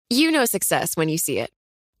You know success when you see it.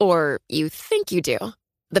 Or you think you do.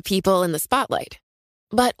 The people in the spotlight.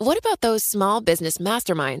 But what about those small business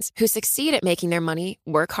masterminds who succeed at making their money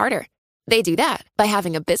work harder? They do that by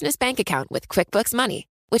having a business bank account with QuickBooks Money,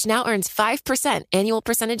 which now earns 5% annual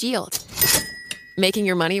percentage yield. Making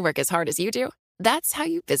your money work as hard as you do? That's how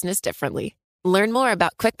you business differently. Learn more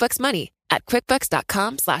about QuickBooks Money at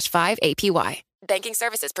quickbooks.com/5APY. Banking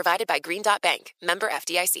services provided by Green Dot Bank. Member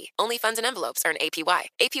FDIC. Only funds and envelopes earn APY.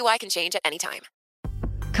 APY can change at any time.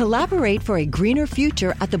 Collaborate for a greener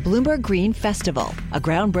future at the Bloomberg Green Festival, a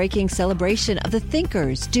groundbreaking celebration of the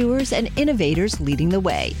thinkers, doers, and innovators leading the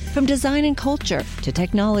way. From design and culture to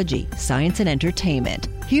technology, science, and entertainment.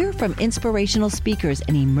 Hear from inspirational speakers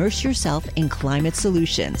and immerse yourself in climate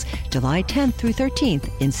solutions. July 10th through 13th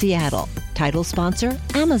in Seattle. Title sponsor,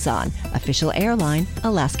 Amazon. Official airline,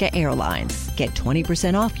 Alaska Airlines. Get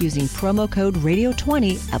 20% off using promo code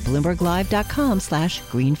radio20 at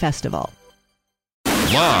BloombergLive.com/Green Festival.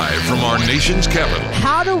 Live from our nation's capital.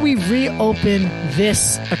 How do we reopen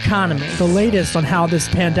this economy? The latest on how this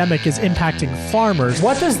pandemic is impacting farmers.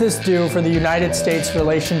 What does this do for the United States'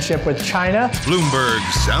 relationship with China? Bloomberg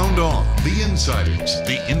Sound On. The insiders,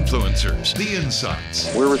 the influencers, the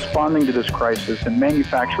insights. We're responding to this crisis, and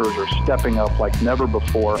manufacturers are stepping up like never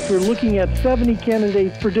before. We're looking at 70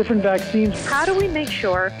 candidates for different vaccines. How do we make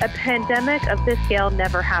sure a pandemic of this scale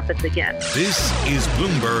never happens again? This is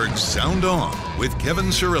Bloomberg Sound On with Kevin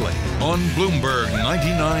Cirilli on Bloomberg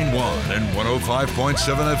 99.1 and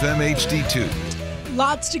 105.7 FM HD2.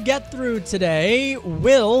 Lots to get through today.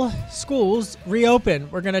 Will schools reopen?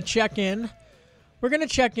 We're going to check in. We're going to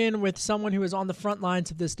check in with someone who is on the front lines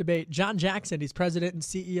of this debate. John Jackson, he's president and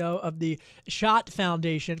CEO of the Schott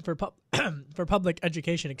Foundation for Public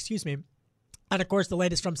Education, And, of course, the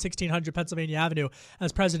latest from 1600 Pennsylvania Avenue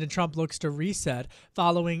as President Trump looks to reset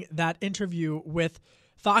following that interview with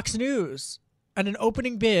Fox News and an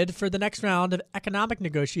opening bid for the next round of economic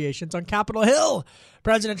negotiations on Capitol Hill.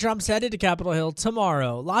 President Trump's headed to Capitol Hill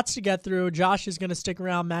tomorrow. Lots to get through. Josh is going to stick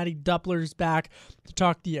around. Maddie Doppler's back to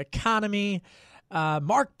talk the economy.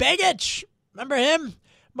 Mark Begich, remember him?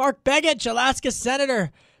 Mark Begich, Alaska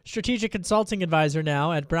Senator, strategic consulting advisor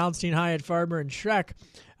now at Brownstein Hyatt, Farber, and Schreck.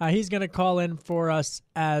 He's going to call in for us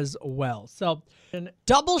as well. So,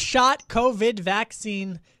 double shot COVID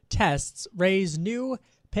vaccine tests raise new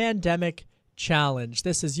pandemic challenge.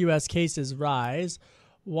 This is U.S. cases rise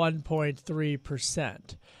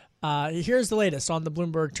 1.3%. Here's the latest on the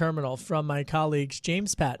Bloomberg terminal from my colleagues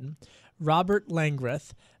James Patton, Robert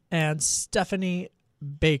Langreth, and Stephanie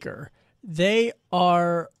Baker. They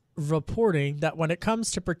are reporting that when it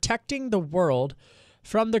comes to protecting the world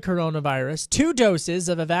from the coronavirus, 2 doses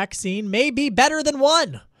of a vaccine may be better than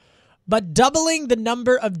 1. But doubling the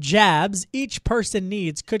number of jabs each person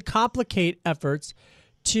needs could complicate efforts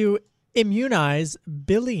to immunize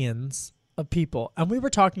billions of people. And we were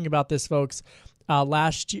talking about this, folks,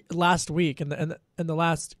 last week and in the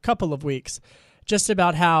last couple of weeks, just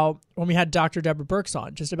about how when we had Dr. Deborah Birx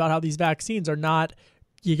on, just about how these vaccines are not,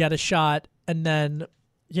 you get a shot and then,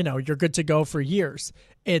 you're good to go for years.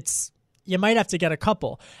 You might have to get a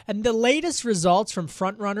couple. And the latest results from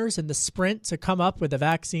frontrunners in the sprint to come up with a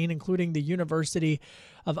vaccine, including the University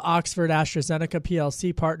of Oxford AstraZeneca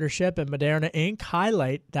PLC partnership and Moderna Inc.,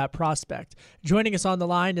 highlight that prospect. Joining us on the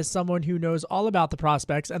line is someone who knows all about the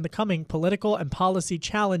prospects and the coming political and policy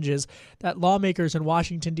challenges that lawmakers in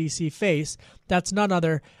Washington, D.C. face. That's none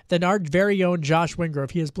other than our very own Josh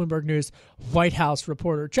Wingrove. He is Bloomberg News White House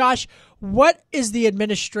reporter. Josh, what is the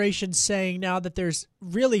administration saying now that there's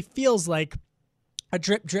really feels like a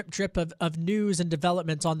drip of news and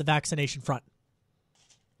developments on the vaccination front?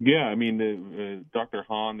 Yeah, I mean, Dr.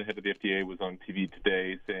 Hahn, the head of the FDA, was on TV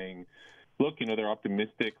today saying, look, they're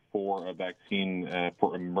optimistic for a vaccine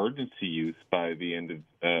for emergency use by the end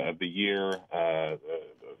of the year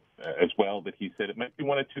as well, that he said it might be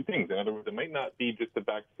one of 2 things. In other words, it might not be just a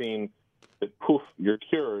vaccine that, poof, you're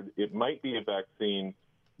cured. It might be a vaccine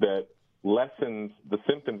that lessens the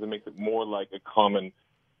symptoms and makes it more like a common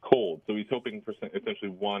cold. So he's hoping for essentially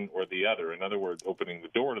one or the other. In other words, opening the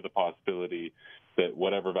door to the possibility that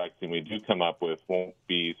whatever vaccine we do come up with won't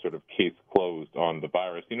be sort of case closed on the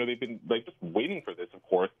virus. They've been just waiting for this, of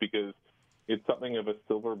course, because it's something of a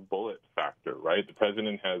silver bullet factor, right? The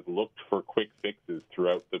president has looked for quick fixes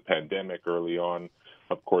throughout the pandemic early on.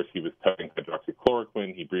 Of course, he was touting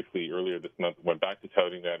hydroxychloroquine. He briefly earlier this month went back to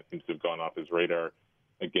touting that. It seems to have gone off his radar.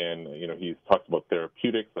 Again, he's talked about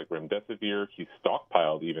therapeutics like remdesivir. He's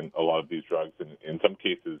stockpiled even a lot of these drugs, and in some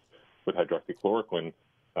cases with hydroxychloroquine,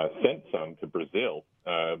 sent some to Brazil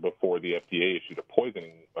before the FDA issued a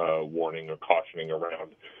poisoning warning or cautioning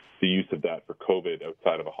around the use of that for COVID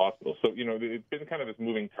outside of a hospital. So, it's been kind of this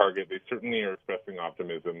moving target. They certainly are expressing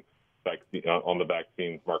optimism. On the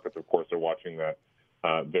vaccines markets, of course, are watching that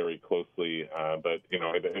very closely. But,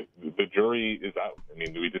 the jury is out. I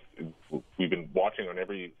mean, we've been watching on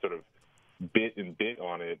every sort of bit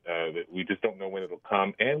on it that we just don't know when it'll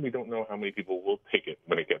come, and we don't know how many people will take it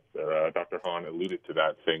when it gets there. Dr. Hahn alluded to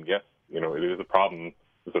that, saying, yes, it is a problem,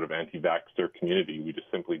 the sort of anti-vaxxer community. We just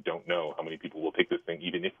simply don't know how many people will take this thing,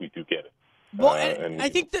 even if we do get it. Well, and I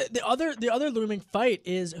think the other looming fight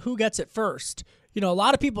is who gets it first. A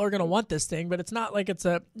lot of people are going to want this thing, but it's not like it's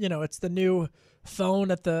it's the new phone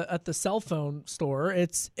at the cell phone store.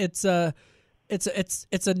 It's a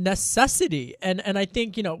necessity, and I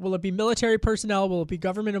think will it be military personnel? Will it be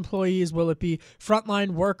government employees? Will it be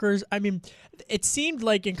frontline workers? I mean, it seemed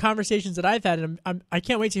like in conversations that I've had, and I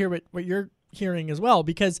can't wait to hear what you're hearing as well,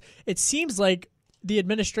 because it seems like the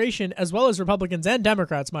administration, as well as Republicans and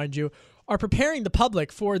Democrats, mind you, are preparing the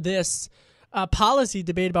public for this policy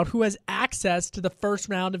debate about who has access to the first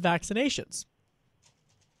round of vaccinations.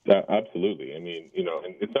 Absolutely. I mean,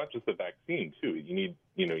 and it's not just the vaccine too. You need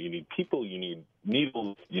people, you need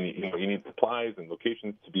needles, you need supplies and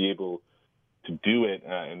locations to be able to do it.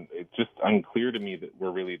 And it's just unclear to me that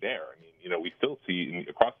we're really there. I mean, we still see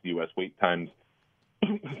across the U.S. wait times,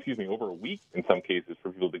 over a week in some cases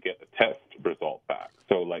for people to get a test result back.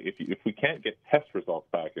 So, like, if we can't get test results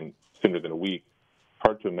back in sooner than a week,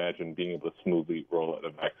 hard to imagine being able to smoothly roll out a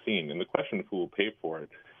vaccine. And the question of who will pay for it.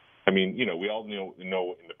 I mean, we all know in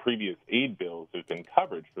the previous aid bills there's been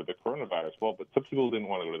coverage for the coronavirus. Well, but some people didn't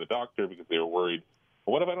want to go to the doctor because they were worried,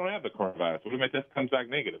 well, what if I don't have the coronavirus? What if my test comes back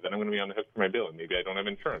negative? Then I'm going to be on the hook for my bill, and maybe I don't have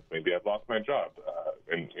insurance. Maybe I've lost my job.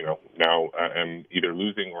 Now I'm either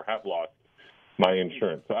losing or have lost my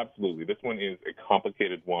insurance. So absolutely, this one is a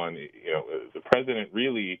complicated one. The president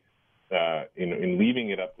really, in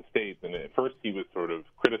leaving it up to states, and at first he was sort of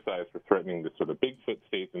criticized for threatening the sort of Bigfoot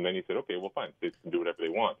states, and then he said, okay, well, fine, states can do whatever they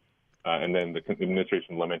want. And then the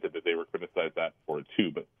administration lamented that they were criticized that for it too.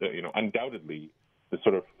 But, undoubtedly, the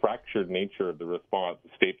sort of fractured nature of the response, the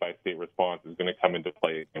state-by-state response, is going to come into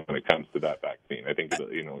play when it comes to that vaccine. I think,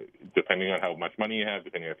 depending on how much money you have,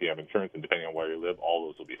 depending on if you have insurance, and depending on where you live, all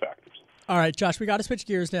those will be factors. All right, Josh, we got to switch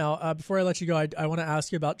gears now. Before I let you go, I want to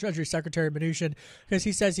ask you about Treasury Secretary Mnuchin, because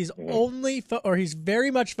he says he's he's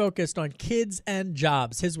very much focused on kids and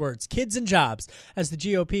jobs. His words, kids and jobs, as the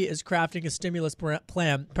GOP is crafting a stimulus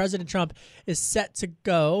plan. President Trump is set to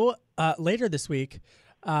go later this week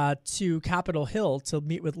to Capitol Hill to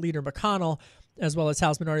meet with Leader McConnell, as well as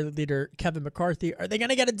House Minority Leader Kevin McCarthy. Are they going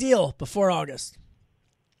to get a deal before August?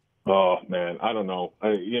 Oh man, I don't know.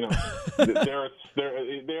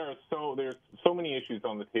 There's so many issues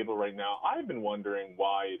on the table right now. I've been wondering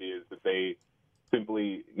why it is that they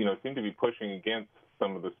simply, seem to be pushing against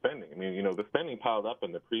some of the spending. I mean, the spending piled up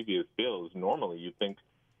in the previous bills. Normally, you'd think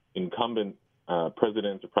incumbent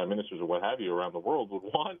presidents or prime ministers or what have you around the world would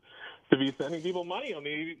want to be sending people money on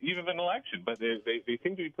the eve of an election, but they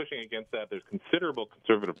seem to be pushing against that. There's considerable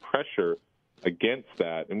conservative pressure against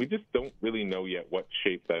that, and we just don't really know yet what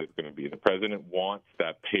shape that is going to be. The president wants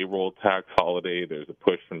that payroll tax holiday. There's a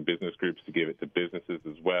push from business groups to give it to businesses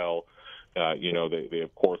as well. They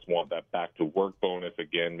of course want that back to work bonus.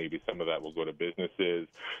 Again, maybe some of that will go to businesses.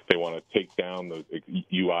 They want to take down those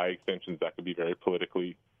UI extensions. That could be very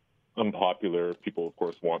politically unpopular. People, of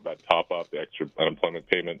course, want that top up, the extra unemployment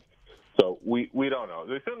payments. So we don't know.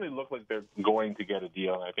 They certainly look like they're going to get a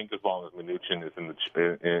deal. And I think as long as Mnuchin is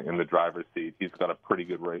in the driver's seat, he's got a pretty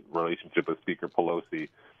good relationship with Speaker Pelosi.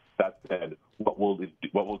 That said, what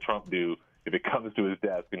will Trump do if it comes to his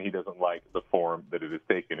desk and he doesn't like the form that it is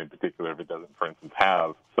taken? In particular, if it doesn't, for instance,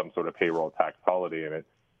 have some sort of payroll tax holiday in it,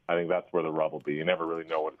 I think that's where the rub will be. You never really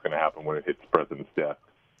know what's going to happen when it hits the president's desk.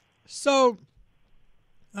 So,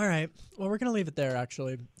 all right. Well, we're going to leave it there,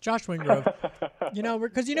 actually. Josh Wingrove.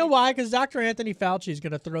 Because you know why? Because Dr. Anthony Fauci is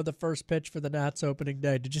going to throw the first pitch for the Nats opening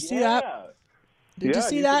day. Did you see that? Did you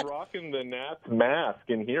see that? He's rocking the Nats mask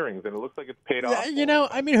in hearings, and it looks like it's paid off.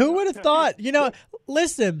 Who would have thought?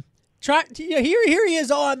 Listen. Here he is.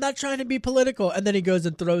 Oh, I'm not trying to be political, and then he goes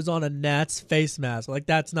and throws on a Nats face mask. Like,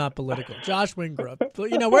 that's not political. Josh Wingrove.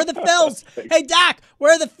 Where are the Phils? Hey, Doc,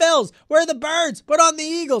 where are the Phils? Where are the Birds? Put on the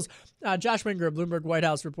Eagles. Josh Wingrove, Bloomberg White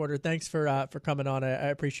House reporter. Thanks for coming on. I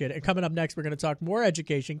appreciate it. And coming up next, we're going to talk more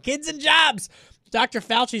education, kids and jobs. Dr.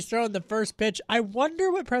 Fauci's throwing the first pitch. I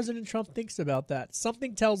wonder what President Trump thinks about that.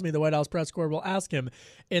 Something tells me the White House press corps will ask him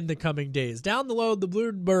in the coming days. Down the road, the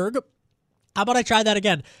Bloomberg How about I try that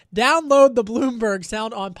again? Download the Bloomberg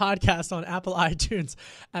Sound On podcast on Apple iTunes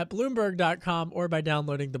at Bloomberg.com or by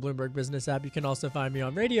downloading the Bloomberg Business app. You can also find me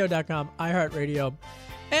on radio.com, iHeartRadio,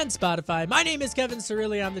 and Spotify. My name is Kevin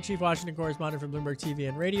Cirilli. I'm the Chief Washington Correspondent for Bloomberg TV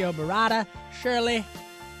and Radio. Barada, Shirley,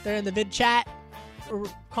 they're in the vid chat. We're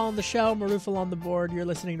calling the show. Marufal on the board. You're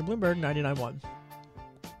listening to Bloomberg 99.1.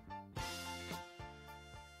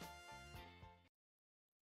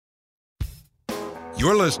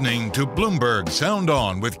 You're listening to Bloomberg Sound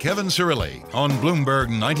On with Kevin Cirilli on Bloomberg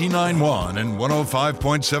 99.1 and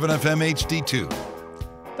 105.7 FM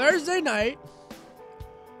HD2. Thursday night,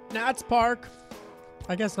 Nats Park.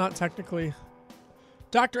 I guess not technically.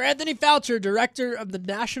 Dr. Anthony Fauci, director of the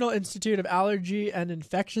National Institute of Allergy and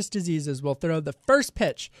Infectious Diseases, will throw the first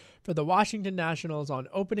pitch for the Washington Nationals on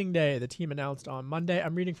opening day, the team announced on Monday.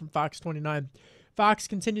 I'm reading from Fox 29. Fox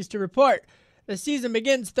continues to report, the season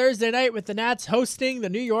begins Thursday night with the Nats hosting the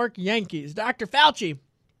New York Yankees. Dr. Fauci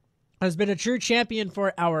has been a true champion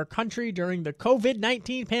for our country during the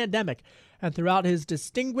COVID-19 pandemic and throughout his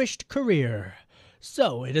distinguished career.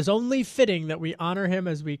 So it is only fitting that we honor him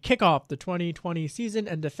as we kick off the 2020 season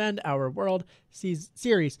and defend our World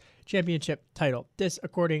Series championship title. This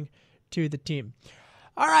according to the team.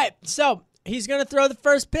 All right, so he's going to throw the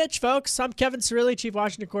first pitch, folks. I'm Kevin Cirilli, Chief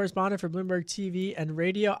Washington Correspondent for Bloomberg TV and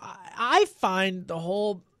Radio. I find the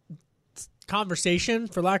whole conversation,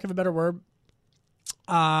 for lack of a better word,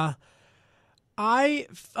 I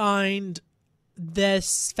find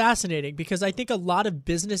this fascinating because I think a lot of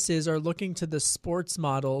businesses are looking to the sports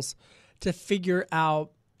models to figure out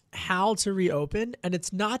how to reopen. And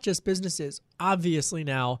it's not just businesses. Obviously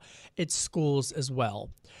now it's schools as well.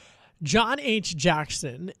 John H.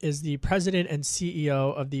 Jackson is the president and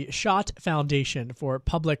CEO of the Schott Foundation for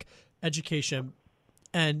Public Education.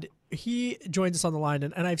 And he joins us on the line.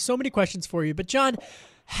 And I have so many questions for you. But John,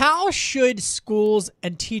 how should schools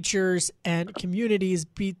and teachers and communities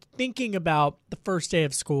be thinking about the first day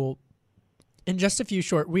of school in just a few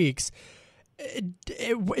short weeks?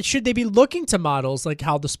 Should they be looking to models like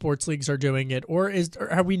how the sports leagues are doing it, or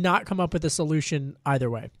have we not come up with a solution either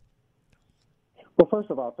way? Well, first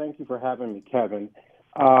of all, thank you for having me, Kevin.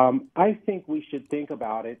 I think we should think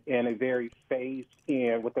about it with a very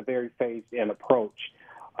phased-in approach.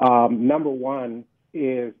 Number one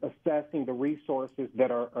is assessing the resources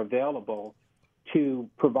that are available to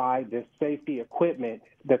provide the safety equipment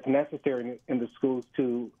that's necessary in the schools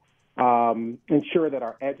to ensure that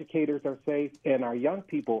our educators are safe and our young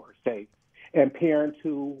people are safe. And parents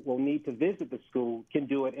who will need to visit the school can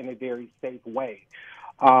do it in a very safe way.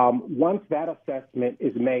 Once that assessment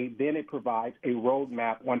is made, then it provides a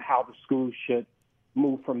roadmap on how the schools should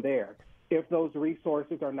move from there. If those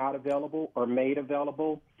resources are not available or made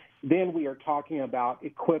available, then we are talking about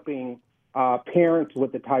equipping parents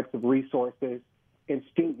with the types of resources and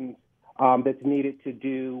students that's needed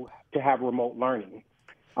to have remote learning.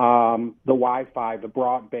 The Wi-Fi, the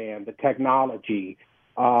broadband, the technology,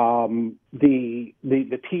 the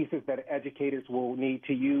pieces that educators will need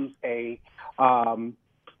to use an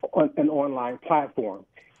online platform.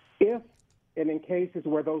 If and in cases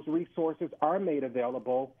where those resources are made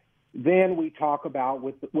available, then we talk about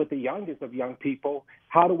with the youngest of young people,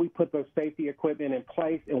 how do we put those safety equipment in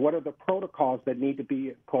place and what are the protocols that need to be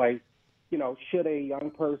in place? You know, should a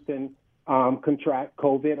young person contract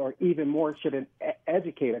COVID, or even more, should an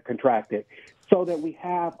educator contract it, so that we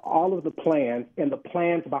have all of the plans and the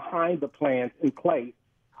plans behind the plans in place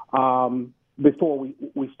before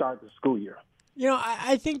we start the school year. You know,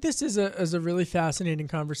 I think this is a really fascinating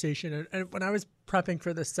conversation. And when I was prepping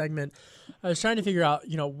for this segment, I was trying to figure out,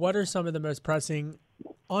 you know, what are some of the most pressing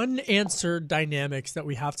unanswered dynamics that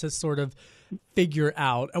we have to sort of figure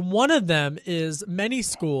out. And one of them is many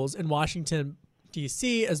schools in Washington,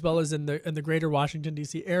 D.C., as well as in the greater Washington,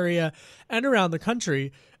 D.C. area and around the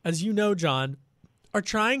country, as you know, John, are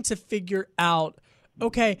trying to figure out,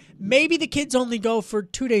 okay, maybe the kids only go for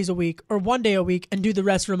 2 days a week or 1 day a week and do the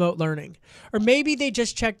rest remote learning. Or maybe they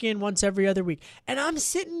just check in once every other week. And I'm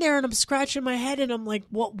sitting there and I'm scratching my head and I'm like,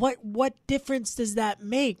 what difference does that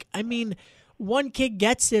make? I mean, one kid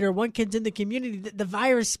gets it or one kid's in the community, the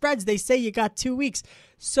virus spreads. They say you got 2 weeks.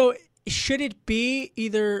 So should it be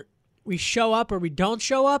either we show up or we don't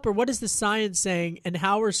show up? Or what is the science saying, and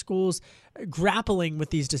how are schools grappling with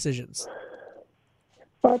these decisions?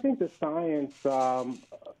 Well, I think the science of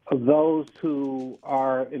those who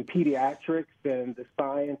are in pediatrics and the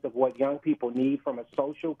science of what young people need from a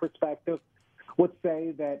social perspective would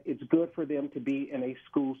say that it's good for them to be in a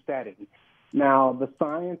school setting. Now, the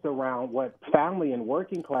science around what family and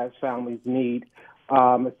working class families need,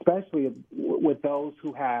 especially with those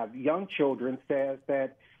who have young children, says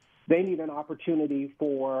that They need an opportunity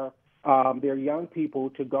for their young people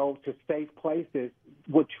to go to safe places,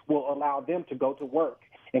 which will allow them to go to work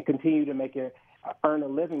and continue to earn a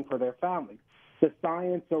living for their families. The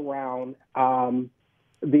science around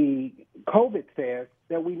the COVID says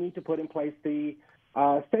that we need to put in place the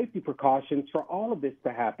safety precautions for all of this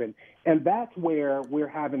to happen. And that's where we're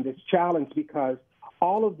having this challenge, because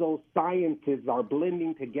all of those sciences are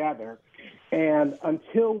blending together. And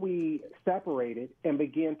until we separate it and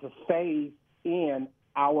begin to phase in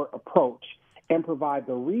our approach and provide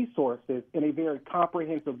the resources in a very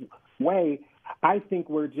comprehensive way, I think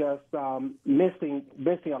we're just missing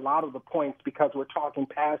a lot of the points, because we're talking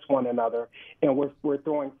past one another and we're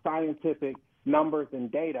throwing scientific numbers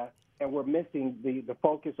and data, and we're missing the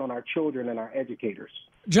focus on our children and our educators.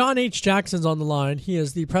 John H. Jackson's on the line. He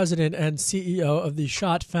is the president and CEO of the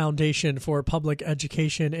Schott Foundation for Public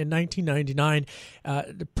Education. In 1999,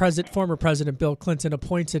 former President Bill Clinton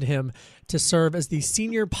appointed him to serve as the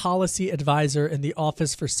senior policy advisor in the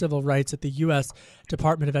Office for Civil Rights at the U.S.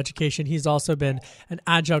 Department of Education. He's also been an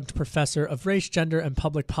adjunct professor of race, gender, and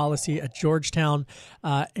public policy at Georgetown,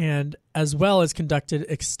 and as well as conducted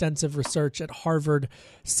extensive research at Harvard's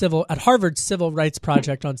Civil Rights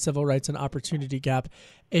Project on civil rights and opportunity gap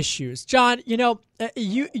issues. John,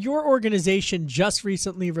 your organization just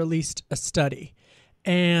recently released a study,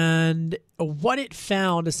 and what it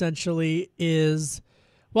found essentially is,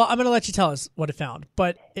 well, I'm going to let you tell us what it found,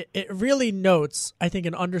 but it really notes, I think,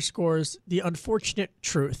 and underscores the unfortunate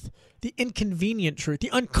truth, the inconvenient truth, the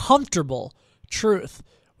uncomfortable truth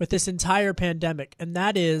with this entire pandemic, and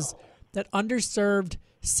that is that underserved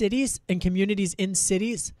cities and communities in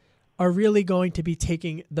cities are really going to be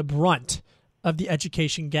taking the brunt of the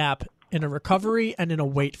education gap in a recovery and in a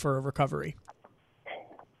wait for a recovery.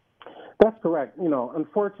 That's correct.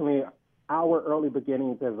 Unfortunately, our early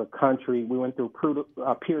beginnings as a country, we went through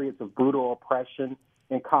periods of brutal oppression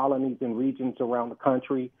in colonies and regions around the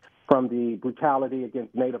country, from the brutality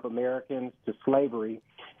against Native Americans to slavery.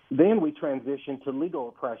 Then we transitioned to legal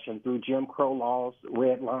oppression through Jim Crow laws,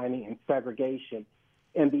 redlining, and segregation.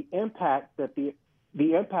 And the impact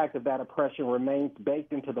of that oppression remains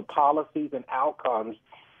baked into the policies and outcomes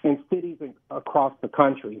in cities across the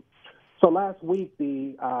country. So last week,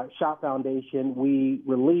 the Schott Foundation, we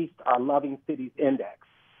released our Loving Cities Index,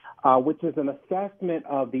 which is an assessment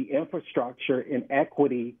of the infrastructure and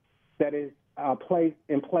equity that is placed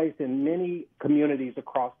in place in many communities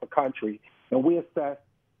across the country. And we assess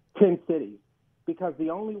 10 cities, because the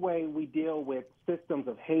only way we deal with systems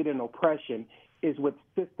of hate and oppression is with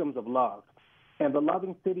systems of love. And the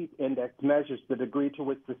Loving Cities Index measures the degree to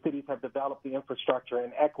which the cities have developed the infrastructure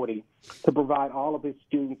and equity to provide all of its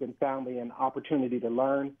students and family an opportunity to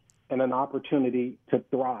learn and an opportunity to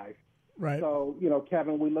thrive. Right. So,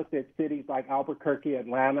 Kevin, we looked at cities like Albuquerque,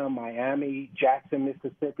 Atlanta, Miami, Jackson,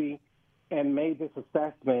 Mississippi, and made this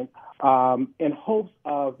assessment in hopes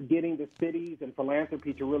of getting the cities and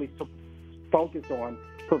philanthropy to really focus on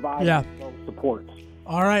providing those supports.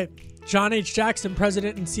 All right. John H. Jackson,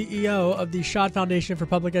 President and CEO of the Schott Foundation for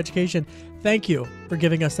Public Education, thank you for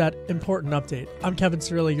giving us that important update. I'm Kevin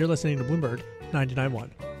Cirilli. You're listening to Bloomberg 99.1.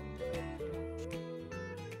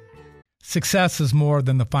 Success is more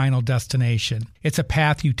than the final destination. It's a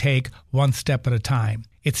path you take one step at a time.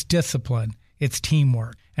 It's discipline. It's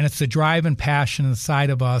teamwork. And it's the drive and passion inside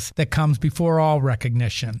of us that comes before all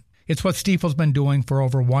recognition. It's what Stifel's been doing for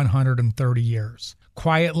over 130 years.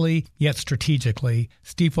 Quietly, yet strategically,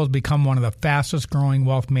 Stifel's become one of the fastest-growing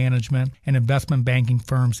wealth management and investment banking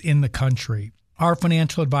firms in the country. Our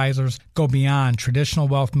financial advisors go beyond traditional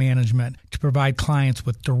wealth management to provide clients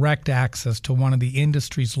with direct access to one of the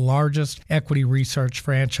industry's largest equity research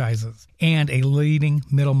franchises and a leading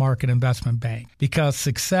middle-market investment bank, because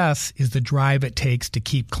success is the drive it takes to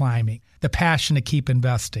keep climbing, the passion to keep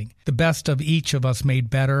investing, the best of each of us made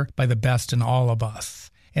better by the best in all of us.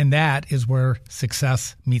 And that is where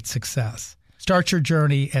success meets success. Start your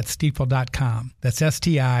journey at Stifel.com. That's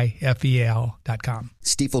Stifel.com.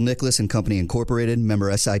 Stifel Nicholas and Company Incorporated, member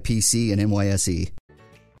SIPC and NYSE.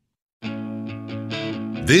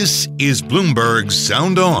 This is Bloomberg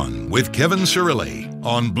Sound On with Kevin Cirilli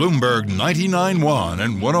on Bloomberg 99.1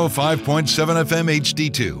 and 105.7 FM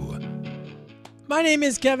HD2. My name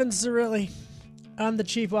is Kevin Cirilli. I'm the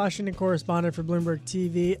chief Washington correspondent for Bloomberg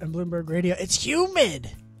TV and Bloomberg Radio. It's humid.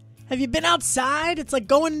 Have you been outside? It's like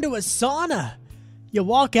going into a sauna. You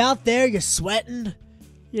walk out there, you're sweating.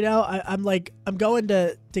 I'm going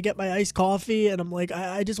to get my iced coffee, and I'm like,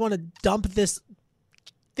 I just want to dump this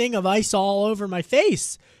thing of ice all over my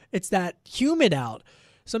face. It's that humid out.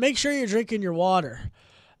 So make sure you're drinking your water.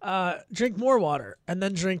 drink more water, and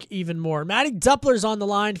then drink even more. Maddie Duppler's on the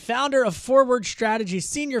line, founder of Forward Strategy,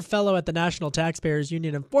 senior fellow at the National Taxpayers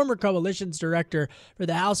Union, and former coalitions director for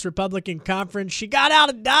the House Republican Conference. She got out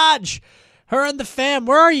of Dodge. Her and the fam.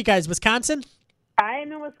 Where are you guys, Wisconsin? I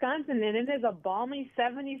am in Wisconsin, and it is a balmy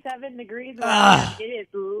 77 degrees. It is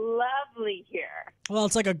lovely here. Well,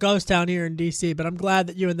 it's like a ghost town here in D.C., but I'm glad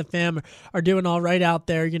that you and the fam are doing all right out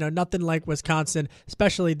there. You know, nothing like Wisconsin,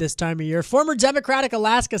 especially this time of year. Former Democratic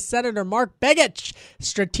Alaska Senator Mark Begich,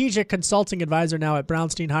 strategic consulting advisor now at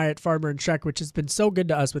Brownstein Hyatt, Farber & Schreck, which has been so good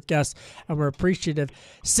to us with guests, and we're appreciative.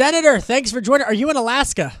 Senator, thanks for joining. Are you in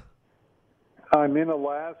Alaska? I'm in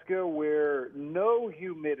Alaska where no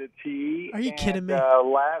humidity. Are you kidding me?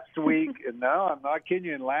 Last week, no, I'm not kidding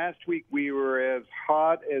you. And last week we were as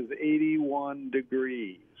hot as 81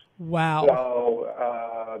 degrees. Wow.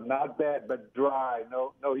 So not bad, but dry,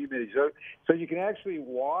 no humidity. So you can actually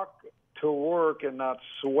walk to work and not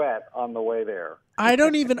sweat on the way there. I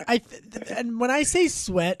don't even. And when I say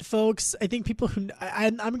sweat, folks, I think people who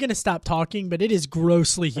I'm going to stop talking, but it is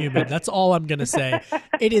grossly humid. That's all I'm going to say.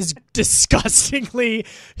 It is disgustingly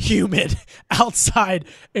humid outside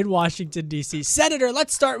in Washington, D.C. Senator,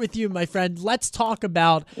 let's start with you, my friend. Let's talk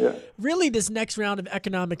about really this next round of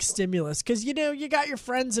economic stimulus, because you know you got your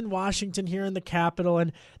friends in Washington here in the Capitol,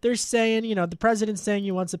 and they're saying, you know, the president's saying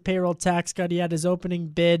he wants a payroll tax cut. He had his opening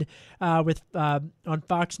bid on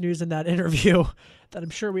Fox News in that interview that I'm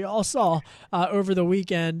sure we all saw over the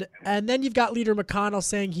weekend. And then you've got Leader McConnell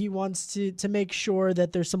saying he wants to make sure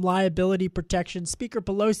that there's some liability protection. Speaker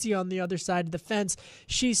Pelosi on the other side of the fence,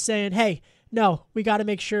 she's saying, hey, no, we got to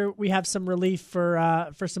make sure we have some relief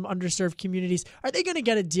for some underserved communities. Are they going to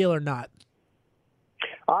get a deal or not?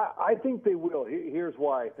 I think they will. Here's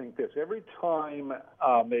why I think this. Every time,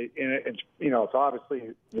 it's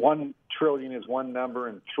obviously $1 trillion is one number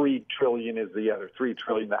and $3 trillion is the other. $3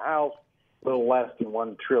 trillion in the House, a little less than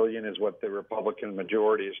 $1 trillion is what the Republican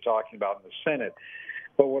majority is talking about in the Senate.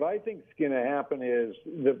 But what I think is going to happen is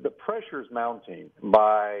the pressure is mounting. What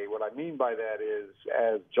I mean by that is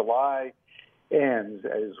as July ends,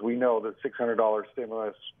 as we know, the $600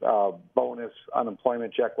 stimulus bonus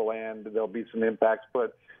unemployment check will end. There'll be some impacts,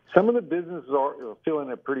 but some of the businesses are feeling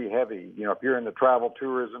it pretty heavy. You know, if you're in the travel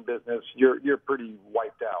tourism business, you're pretty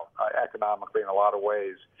wiped out economically in a lot of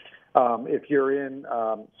ways. If you're in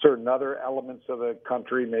certain other elements of the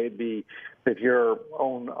country, maybe if you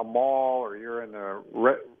own a mall or you're in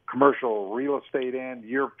the commercial real estate end,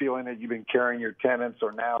 you're feeling that you've been carrying your tenants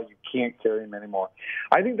or now you can't carry them anymore.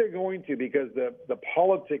 I think they're going to, because the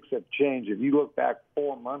politics have changed. If you look back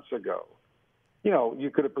 4 months ago, you know, you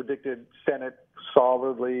could have predicted Senate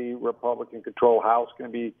solidly Republican control, House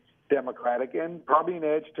going to be Democratic, and probably an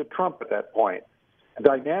edge to Trump at that point. The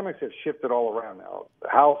dynamics have shifted all around now. The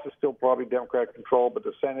House is still probably Democratic control, but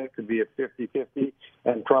the Senate could be at 50-50,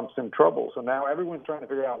 and Trump's in trouble. So now everyone's trying to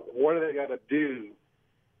figure out what do they got to do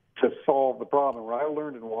to solve the problem. What I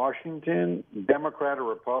learned in Washington, Democrat or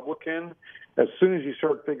Republican, as soon as you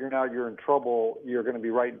start figuring out you're in trouble, you're going to be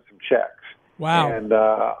writing some checks. Wow. And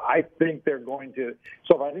I think they're going to –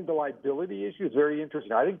 so I think the liability issue is very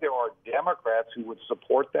interesting. I think there are Democrats who would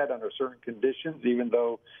support that under certain conditions, even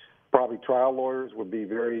though probably trial lawyers would be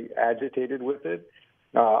very agitated with it.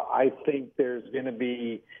 I think there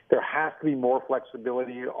has to be more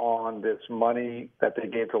flexibility on this money that they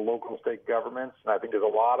gave to local and state governments. And I think there's a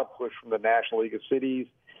lot of push from the National League of Cities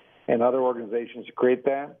and other organizations to create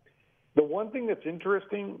that. The one thing that's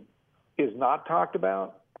interesting is not talked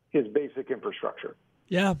about is basic infrastructure.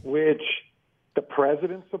 Yeah. Which the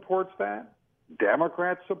president supports that,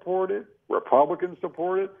 Democrats support it, Republicans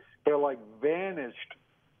support it. They're like vanished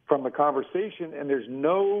from the conversation, and there's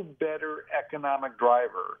no better economic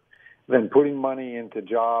driver than putting money into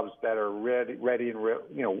jobs that are ready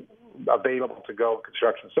and available to go in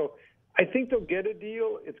construction. So I think they'll get a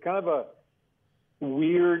deal. It's kind of a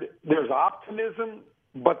weird. There's optimism,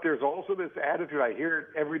 but there's also this attitude. I hear it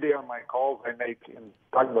every day on my calls I make and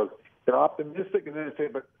talking about. They're optimistic, and then they say,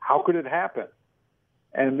 "But how could it happen?"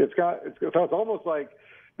 And it's almost like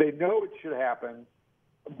they know it should happen,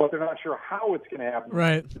 but they're not sure how it's going to happen.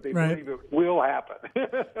 Right. They believe it will happen.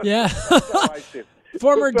 Yeah. That's how I see it.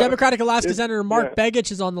 Former Democratic Alaska Senator Mark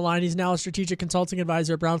Begich is on the line. He's now a strategic consulting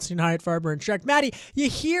advisor at Brownstein Hyatt, Farber & Schreck. Maddie, you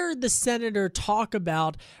hear the senator talk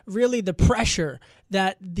about really the pressure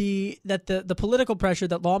that the political pressure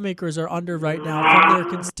that lawmakers are under right now from their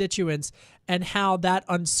constituents, and how that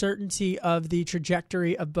uncertainty of the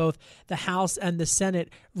trajectory of both the House and the Senate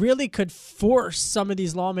really could force some of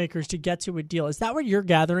these lawmakers to get to a deal. Is that what you're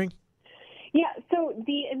gathering? Yeah, so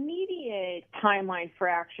the immediate legitimate timeline for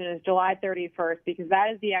action is July 31st because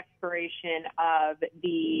that is the expiration of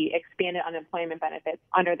the expanded unemployment benefits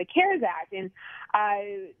under the CARES Act. And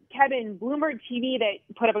Kevin, Bloomberg TV,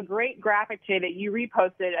 that put up a great graphic today that you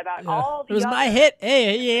reposted about all the. It was my hit.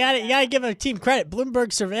 Hey, you gotta give a team credit.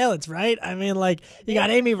 Bloomberg surveillance, right? I mean, like you got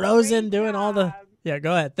Amy Rosen doing all the. Yeah,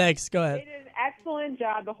 go ahead. Thanks. Go ahead. It is an excellent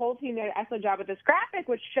job. The whole team did an excellent job with this graphic,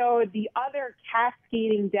 which showed the other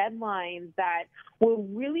cascading deadlines that will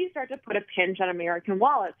really start to put a pinch on American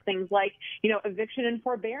wallets. Things like, eviction and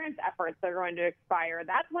forbearance efforts that are going to expire.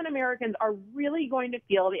 That's when Americans are really going to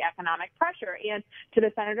feel the economic pressure. And to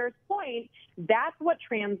the senator's point, that's what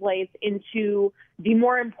translates into the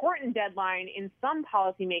more important deadline in some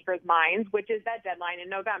policymakers' minds, which is that deadline in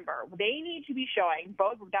November. They need to be showing,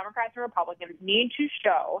 both Democrats and Republicans need to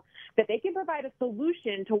show that they can provide a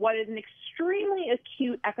solution to what is an extremely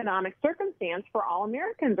acute economic circumstance for all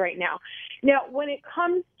Americans right now. Now, when it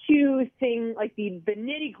comes to things like the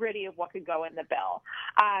nitty-gritty of what could go in the bill,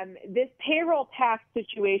 this payroll tax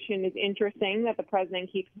situation is interesting that the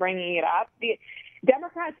president keeps bringing it up. The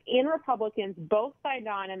Democrats and Republicans both signed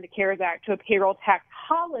on in the CARES Act to a payroll tax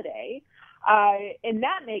holiday, and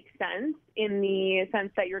that makes sense in the sense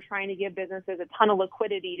that you're trying to give businesses a ton of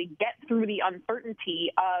liquidity to get through the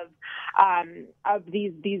uncertainty of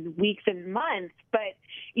these weeks and months. But,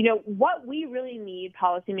 what we really need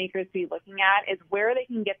policymakers to be looking at is where they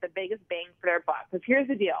can get the biggest bang for their buck. Because here's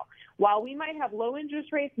the deal. While we might have low interest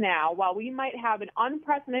rates now, while we might have an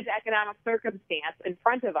unprecedented economic circumstance in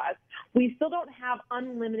front of us, we still don't have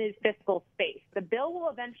unlimited fiscal space. The bill will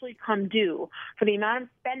eventually come due for the amount of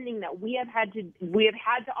spending that we have had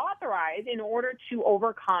to authorize in order to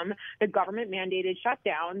overcome the government-mandated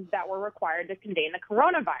shutdowns that were required to contain the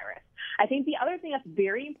coronavirus. I think the other thing that's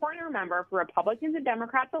very important to remember for Republicans and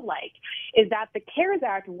Democrats alike is that the CARES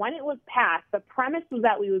Act, when it was passed, the premise was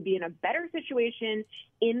that we would be in a better situation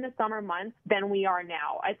in the summer months than we are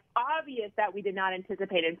now. It's obvious that we did not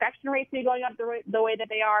anticipate infection rates to be going up the way that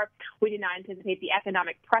they are. We did not anticipate the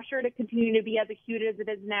economic pressure to continue to be as acute as it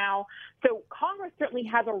is now. So Congress certainly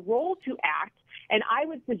has a role to act. And I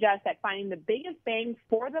would suggest that finding the biggest bang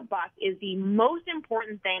for the buck is the most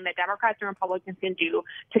important thing that Democrats and Republicans can do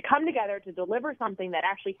to come together to deliver something that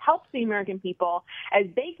actually helps the American people as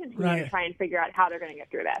they continue to try and figure out how they're going to get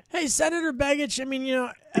through this. Hey, Senator Begich, I mean,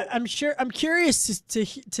 I'm curious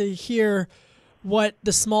to hear what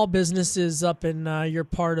the small businesses up in your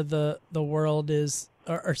part of the world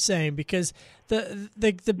are saying, because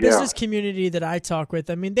the business community that I talk with,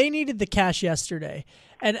 I mean, they needed the cash yesterday.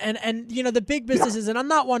 And the big businesses, and I'm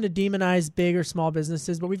not one to demonize big or small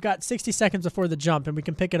businesses, but we've got 60 seconds before the jump, and we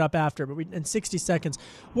can pick it up after. But in 60 seconds,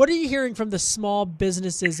 what are you hearing from the small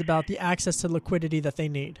businesses about the access to liquidity that they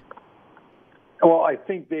need? Well, I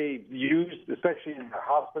think they used, especially in the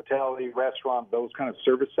hospitality, restaurant, those kind of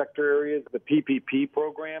service sector areas, the PPP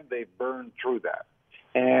program, they've burned through that.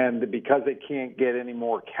 And because they can't get any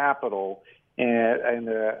more capital, and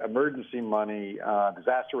the emergency money,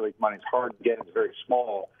 disaster relief money is hard to get. It's very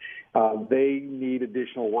small. They need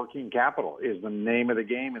additional working capital is the name of the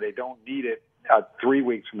game, and they don't need it 3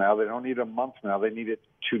 weeks from now. They don't need it a month from now. They need it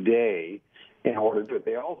today in order to do it.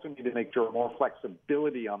 They also need to make sure more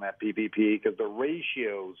flexibility on that PPP, because the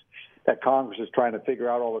ratios that Congress is trying to figure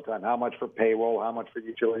out all the time, how much for payroll, how much for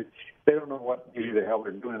utilities, they don't know what usually the hell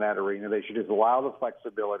they're doing in that arena. They should just allow the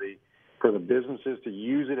flexibility for the businesses to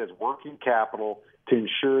use it as working capital to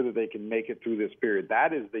ensure that they can make it through this period.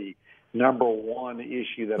 That is the number one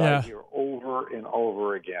issue that I hear over and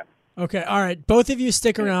over again. Okay, all right. Both of you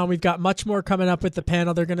stick around. We've got much more coming up with the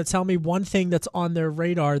panel. They're going to tell me one thing that's on their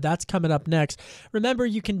radar. That's coming up next. Remember,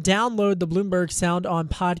 you can download the Bloomberg Sound On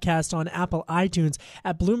podcast on Apple iTunes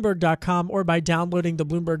at Bloomberg.com or by downloading the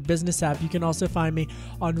Bloomberg Business app. You can also find me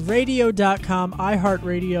on Radio.com,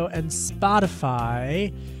 iHeartRadio, and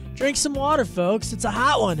Spotify. Drink some water, folks. It's a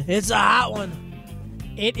hot one. It's a hot one.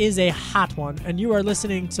 It is a hot one. And you are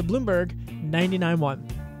listening to Bloomberg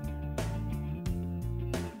 99.1.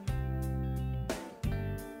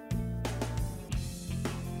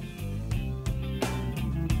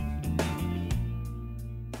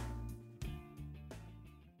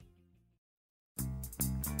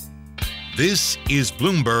 This is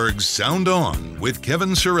Bloomberg Sound On with Kevin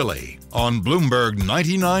Cirilli on Bloomberg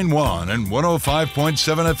 99.1 and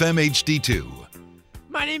 105.7 FM HD2.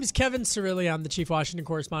 My name is Kevin Cirilli. I'm the chief Washington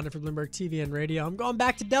correspondent for Bloomberg TV and Radio. I'm going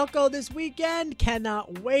back to Delco this weekend.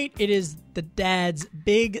 Cannot wait. It is the dad's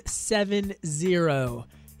big 7-0.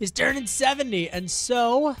 He's turning 70. And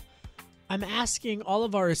so I'm asking all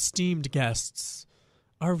of our esteemed guests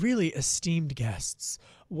our really esteemed guests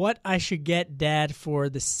what I should get Dad for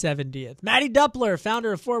the 70th. Maddie Duppler,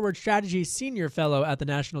 founder of Forward Strategy, senior fellow at the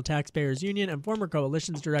National Taxpayers Union, and former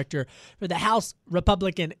coalitions director for the House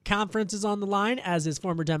Republican Conference, is on the line, as is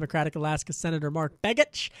former Democratic Alaska Senator Mark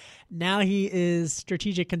Begich. Now he is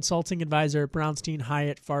strategic consulting advisor at Brownstein,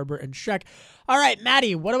 Hyatt, Farber, and Schreck. All right,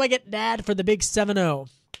 Maddie, what do I get Dad for the big 7-0?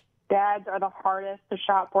 Dads are the hardest to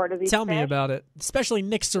shop for. Does he Tell fish? me about it, especially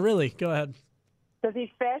Nick Cirilli. Go ahead. Does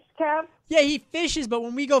he fish, Kev? Yeah, he fishes, but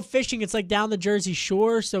when we go fishing, it's like down the Jersey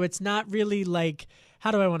Shore, so it's not really like,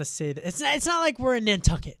 how do I want to say that? It's not like we're in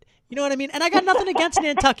Nantucket. You know what I mean? And I got nothing against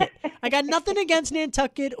Nantucket. I got nothing against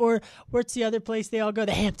Nantucket or what's the other place they all go?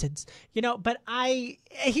 The Hamptons. You know, but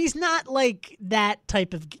he's not like that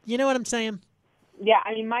type of, you know what I'm saying? Yeah,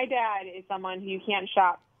 I mean, my dad is someone who you can't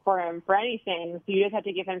shop for him for anything, so you just have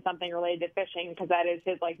to give him something related to fishing because that is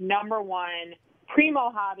his, like, number one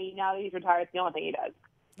primo hobby. Now that he's retired, it's the only thing he does.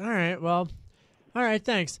 All right, well, all right,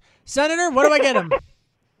 thanks. Senator, what do I get him?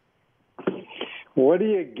 What do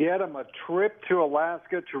you get him? A trip to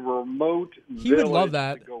Alaska to remote He would love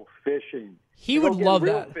that. to go fishing. He would love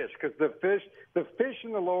real that. Fish, because the fish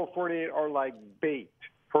in the lower 48 are like bait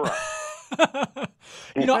for us.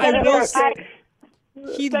 You know, I will say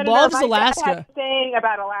he Senator, loves my Alaska. dad has a saying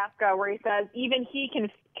about Alaska where he says even he can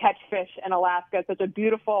catch fish in Alaska. It's such a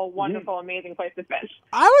beautiful, wonderful, amazing place to fish.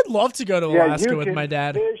 I would love to go to Alaska with my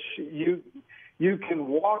dad. Fish, you can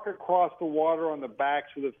walk across the water on the backs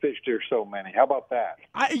of the fish. There's so many. How about that?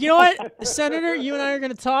 You know what, Senator, you and I are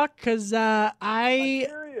going to talk because I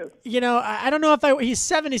don't know if he's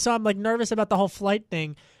 70, so I'm like nervous about the whole flight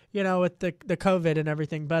thing, you know, with the COVID and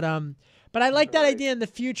everything. But I like that idea in the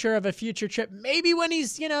future of a future trip. Maybe when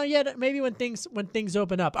he's, maybe when things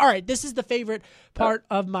open up. All right, this is the favorite part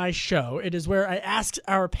of my show. It is where I ask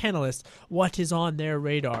our panelists what is on their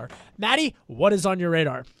radar. Maddie, what is on your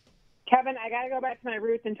radar? Kevin, I got to go back to my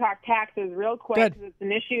roots and talk taxes real quick because it's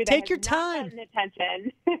an issue that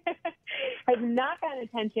has not gotten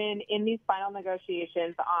attention in these final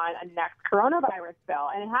negotiations on a next coronavirus bill.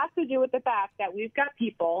 And it has to do with the fact that we've got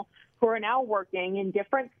people who are now working in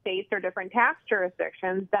different states or different tax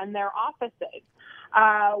jurisdictions than their offices.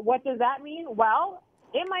 What does that mean? Well,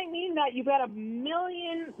 it might mean that you've got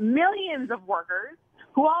millions of workers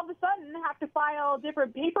who all of a sudden have to file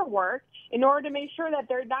different paperwork in order to make sure that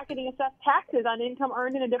they're not getting assessed taxes on income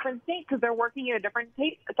earned in a different state because they're working in a different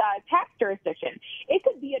tax jurisdiction. It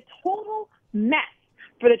could be a total mess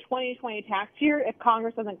for the 2020 tax year if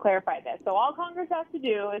Congress doesn't clarify this. So all Congress has to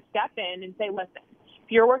do is step in and say, listen,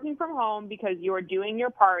 if you're working from home because you are doing your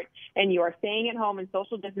part and you are staying at home and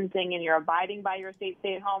social distancing and you're abiding by your state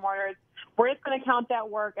stay-at-home orders, we're just going to count that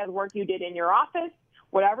work as work you did in your office,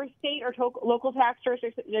 whatever state or local tax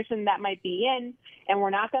jurisdiction that might be in, and we're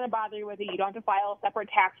not going to bother you with it. You don't have to file a separate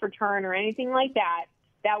tax return or anything like that.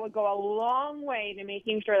 That would go a long way to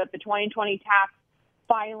making sure that the 2020 tax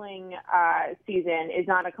filing season is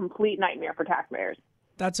not a complete nightmare for taxpayers.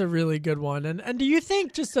 That's a really good one. And do you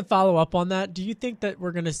think, just to follow up on that, do you think that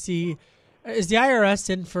we're going to see, is the IRS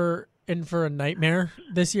in for a nightmare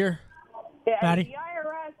this year, Maddie? The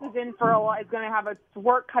IRS is going to have its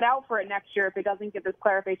work cut out for it next year if it doesn't get this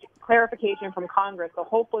clarification from Congress. So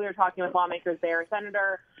hopefully they're talking with lawmakers there.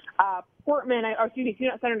 Senator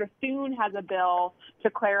Senator Thune has a bill to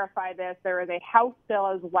clarify this. There is a House bill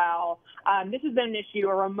as well. This has been an issue,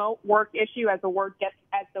 a remote work issue as the world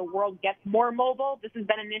gets more mobile. This has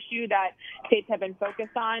been an issue that states have been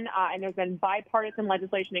focused on, and there's been bipartisan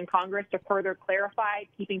legislation in Congress to further clarify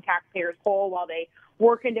keeping taxpayers whole while they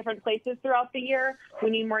work in different places throughout the year.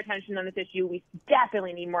 We need more attention on this issue. We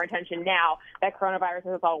definitely need more attention now that coronavirus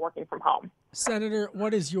has us all working from home. Senator,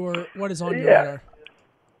 what is on your radar?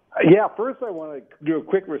 Yeah, first I want to do a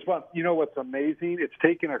quick response. You know what's amazing? It's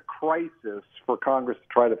taken a crisis for Congress to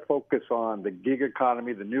try to focus on the gig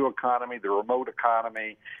economy, the new economy, the remote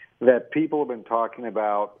economy that people have been talking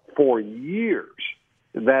about for years,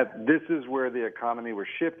 that this is where the economy was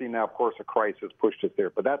shifting. Now, of course, a crisis pushed us there,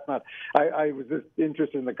 but that's not – I was just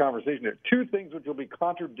interested in the conversation. There are two things which will be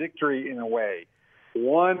contradictory in a way.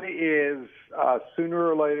 One is sooner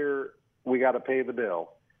or later we got to pay the bill.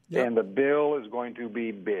 Yep. And the bill is going to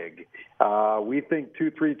be big. We think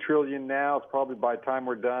 $2-3 trillion now. It's probably by the time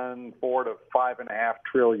we're done, $4 to $5.5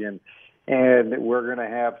 trillion, and we're going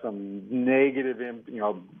to have some negative,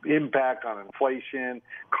 impact on inflation,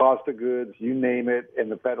 cost of goods, you name it,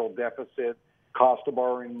 and the federal deficit, cost of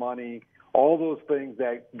borrowing money, all those things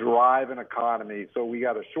that drive an economy. So we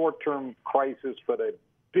got a short-term crisis, but a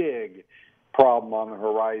big problem on the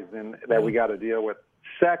horizon that we got to deal with.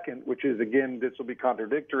 Second, which is, again, this will be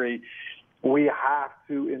contradictory, we have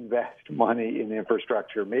to invest money in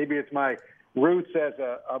infrastructure. Maybe it's my roots as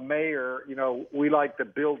a mayor. We like to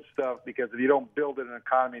build stuff because if you don't build it, an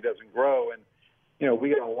economy doesn't grow. And, we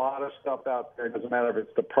got a lot of stuff out there. It doesn't matter if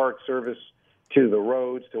it's the park service to the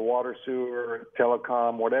roads, to water, sewer,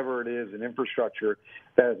 telecom, whatever it is in infrastructure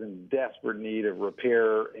that is in desperate need of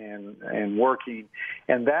repair and working.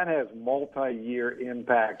 And that has multi-year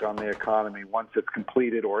impact on the economy once it's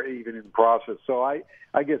completed or even in process. So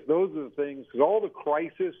I guess those are the things, because all the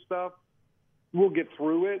crisis stuff, we'll get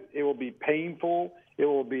through it. It will be painful. It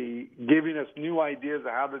will be giving us new ideas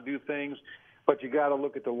of how to do things. But you got to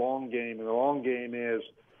look at the long game. And the long game is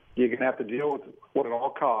you're going to have to deal with what it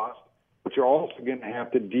all costs, but you're also going to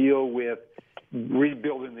have to deal with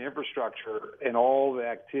rebuilding the infrastructure and all the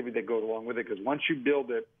activity that goes along with it. Because once you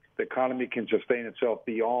build it, the economy can sustain itself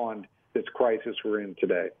beyond this crisis we're in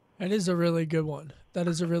today. That is a really good one. That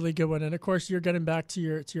is a really good one. And, of course, you're getting back to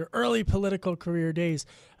your early political career days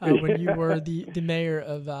when you were the mayor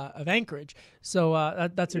of Anchorage. So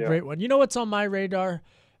that's a great one. You know what's on my radar?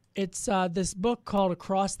 It's this book called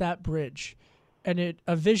Across That Bridge, and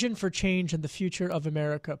A Vision for Change and the Future of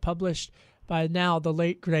America, published by now the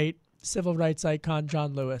late, great civil rights icon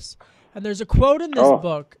John Lewis. And there's a quote in this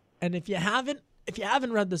book, and if you haven't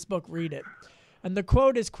read this book, read it. And the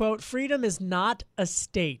quote is, quote, "Freedom is not a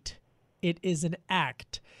state. It is an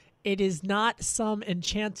act. It is not some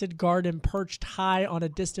enchanted garden perched high on a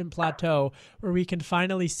distant plateau where we can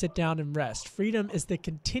finally sit down and rest. Freedom is the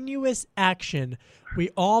continuous action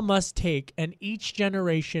we all must take, and each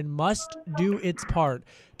generation must do its part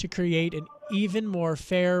to create an even more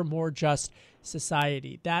fair, more just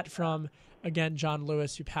society." That from, again, John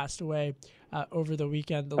Lewis, who passed away over the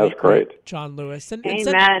weekend. That's great. John Lewis. And Amen.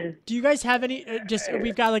 Senator, do you guys have any,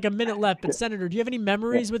 we've got like a minute left, but Senator, do you have any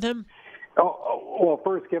memories with him? Well,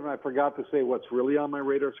 first, Kevin, I forgot to say what's really on my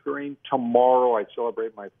radar screen. Tomorrow, I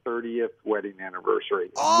celebrate my 30th wedding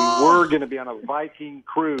anniversary. We were going to be on a Viking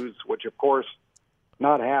cruise, which, of course,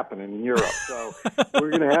 not happening in Europe. So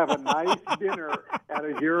we're going to have a nice dinner at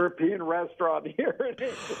a European restaurant here in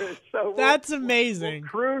Anchorage. So that's amazing. We'll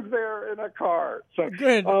cruise there in a car. So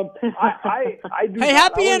good. I do. Hey,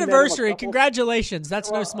 happy anniversary! Congratulations.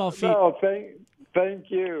 That's no small feat. No,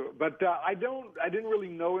 Thank you. But I didn't really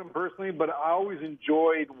know him personally, but I always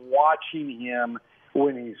enjoyed watching him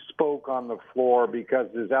when he spoke on the floor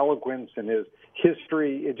because his eloquence and his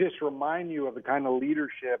history, it just reminds you of the kind of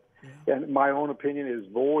leadership, and my own opinion is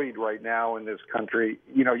void right now in this country.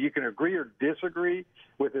 You can agree or disagree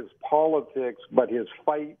with his politics, but his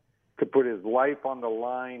fight to put his life on the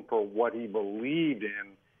line for what he believed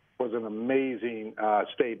in was an amazing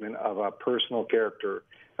statement of a personal character.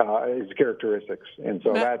 His characteristics, and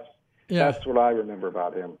so that's what I remember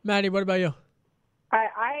about him. Maddie, what about you?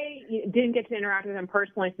 I didn't get to interact with him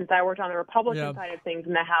personally since I worked on the Republican side of things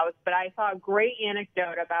in the House, but I saw a great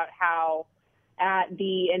anecdote about how at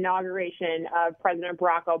the inauguration of President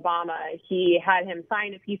Barack Obama, he had him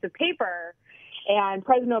sign a piece of paper, and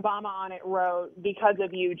President Obama on it wrote, "Because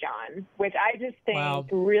of you, John," which I just think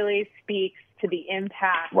really speaks to the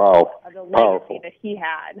impact of the legacy that he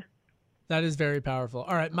had. That is very powerful.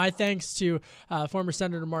 All right, my thanks to former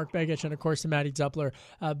Senator Mark Begich and, of course, to Maddie Zupler,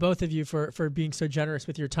 both of you for being so generous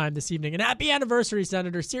with your time this evening. And happy anniversary,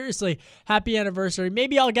 Senator. Seriously, happy anniversary.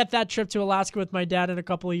 Maybe I'll get that trip to Alaska with my dad in a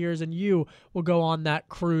couple of years, and you will go on that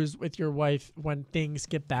cruise with your wife when things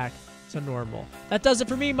get back to normal. That does it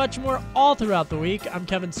for me. Much more all throughout the week. I'm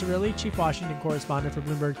Kevin Cirilli, Chief Washington Correspondent for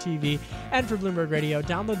Bloomberg TV and for Bloomberg Radio.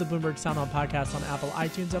 Download the Bloomberg Sound On podcast on Apple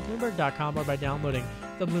iTunes at Bloomberg.com or by downloading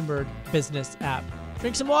the Bloomberg Business app.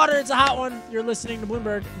 Drink some water. It's a hot one. You're listening to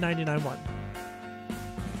Bloomberg 99.1.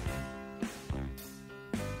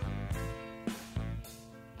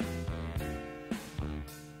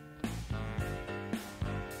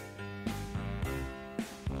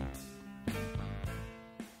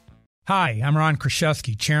 Hi, I'm Ron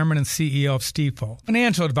Kraszewski, Chairman and CEO of Stifel.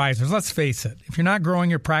 Financial advisors, let's face it, if you're not growing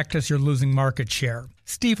your practice, you're losing market share.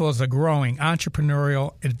 Stifel is a growing,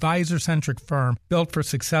 entrepreneurial, advisor-centric firm built for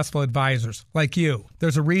successful advisors like you.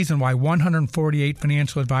 There's a reason why 148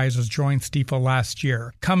 financial advisors joined Stifel last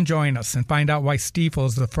year. Come join us and find out why Stifel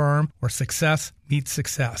is the firm where success meets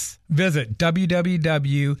success. Visit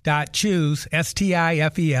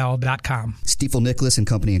www.choosestifel.com. Stifel Nicholas and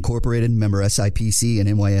Company Incorporated, member SIPC and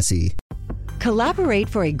NYSE. Collaborate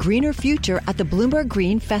for a greener future at the Bloomberg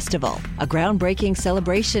Green Festival, a groundbreaking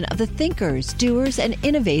celebration of the thinkers, doers, and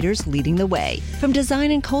innovators leading the way. From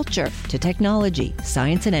design and culture to technology,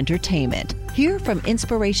 science, and entertainment. Hear from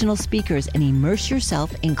inspirational speakers and immerse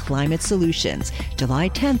yourself in climate solutions. July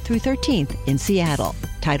 10th through 13th in Seattle.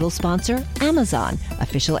 Title sponsor, Amazon.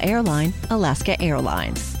 Official airline, Alaska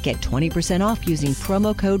Airlines. Get 20% off using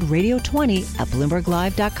promo code radio20 at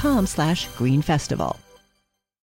BloombergLive.com/Green Festival.